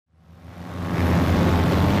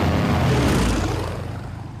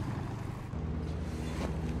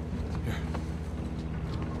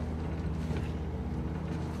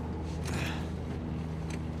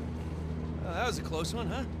close one,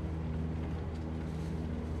 huh?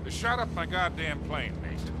 They shot up my goddamn plane,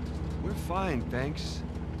 Nate. We're fine, thanks.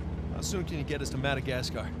 How soon can you get us to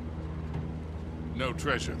Madagascar? No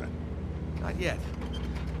treasure, then. Not yet.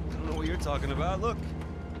 I don't know what you're talking about. Look,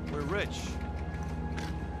 we're rich.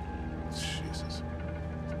 Jesus.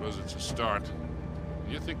 Suppose it's a start.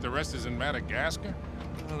 You think the rest is in Madagascar?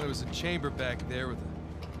 Well, there was a chamber back there with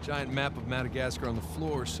a giant map of Madagascar on the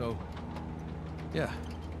floor, so... yeah,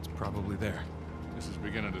 it's probably there. This is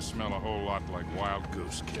beginning to smell a whole lot like Wild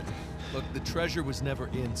Goose, kid. Look, the treasure was never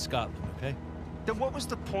in Scotland, okay? Then what was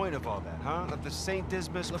the point of all that, huh? Of the St.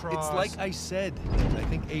 Dismas Look, cross? it's like I said. I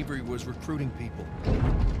think Avery was recruiting people.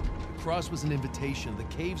 The cross was an invitation. The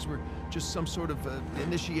caves were just some sort of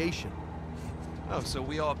initiation. Oh, so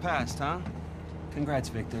we all passed, huh? Congrats,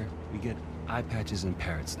 Victor. We get eye patches and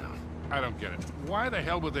parrots now. I don't get it. Why the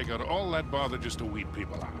hell would they go to all that bother just to weed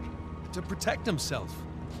people out? To protect himself.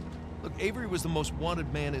 Look, Avery was the most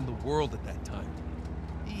wanted man in the world at that time.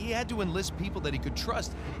 He had to enlist people that he could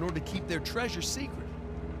trust in order to keep their treasure secret.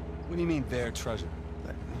 What do you mean, their treasure?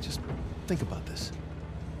 Just think about this.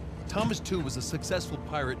 Thomas, too, was a successful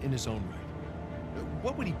pirate in his own right.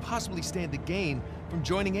 What would he possibly stand to gain from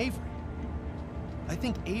joining Avery? I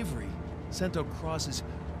think Avery sent out crosses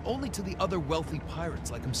only to the other wealthy pirates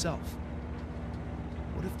like himself.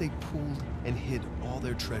 What if they pooled and hid all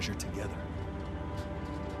their treasure together?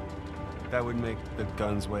 That would make the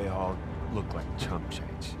Gunsway Hall look like chump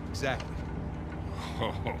change. Exactly.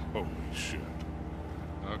 Oh, holy shit.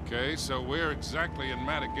 Okay, so where exactly in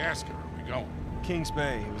Madagascar are we going? Kings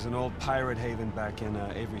Bay. It was an old pirate haven back in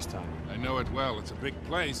Avery's time. I know it well. It's a big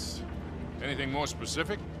place. Anything more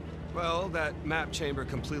specific? Well, that map chamber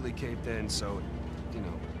completely caved in, so, you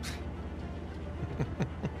know.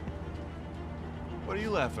 What are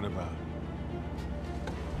you laughing about?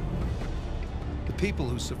 The people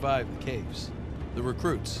who survived the caves, the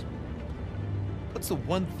recruits. What's the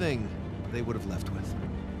one thing they would have left with?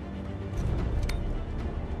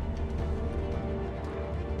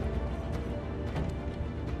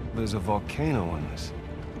 There's a volcano on this.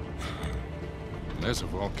 There's a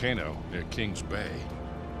volcano near Kings Bay.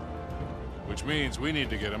 Which means we need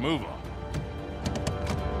to get a move on.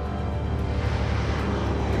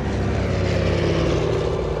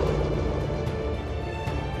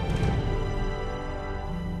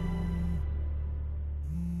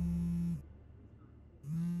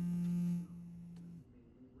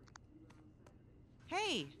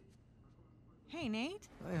 Hey. Hey, Nate.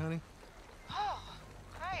 Hi, honey. Oh,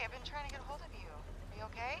 hi. I've been trying to get a hold of you. Are you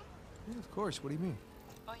okay? Yeah, of course. What do you mean?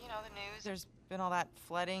 Well, you know, the news. There's been all that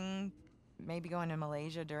flooding. Maybe going to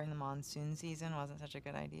Malaysia during the monsoon season wasn't such a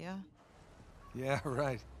good idea. Yeah,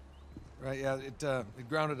 right. Right, yeah, it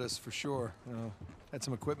grounded us for sure. You know, had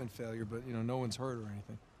some equipment failure, but, you know, no one's hurt or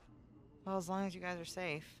anything. Well, as long as you guys are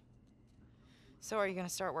safe. So, are you going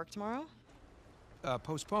to start work tomorrow?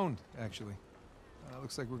 Postponed, actually.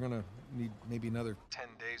 Looks like we're gonna need maybe another 10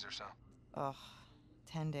 days or so. Ugh,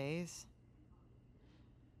 10 days?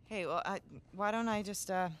 Hey, well, why don't I just,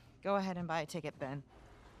 go ahead and buy a ticket then?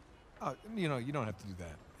 You know, you don't have to do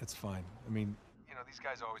that. It's fine. I mean, you know, these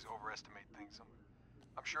guys always overestimate things.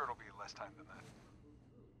 I'm sure it'll be less time than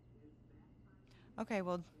that. Okay,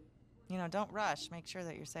 well, you know, don't rush. Make sure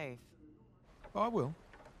that you're safe. Oh, I will.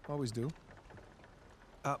 Always do.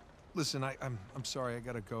 Listen, I'm sorry. I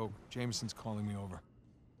gotta go. Jameson's calling me over.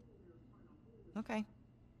 Okay.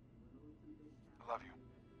 I love you.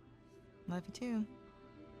 Love you too.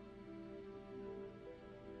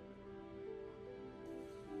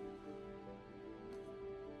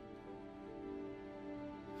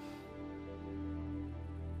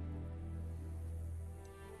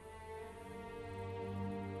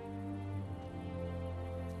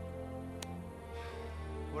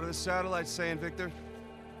 What are the satellites saying, Victor?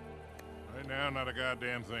 Right now, not a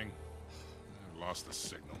goddamn thing. I've lost the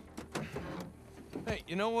signal. Hey,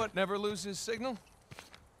 you know what never loses signal?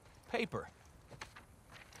 Paper.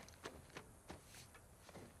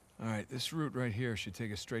 All right, this route right here should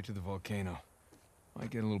take us straight to the volcano. Might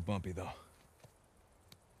get a little bumpy, though.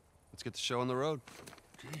 Let's get the show on the road.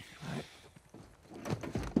 Okay.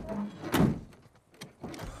 All right.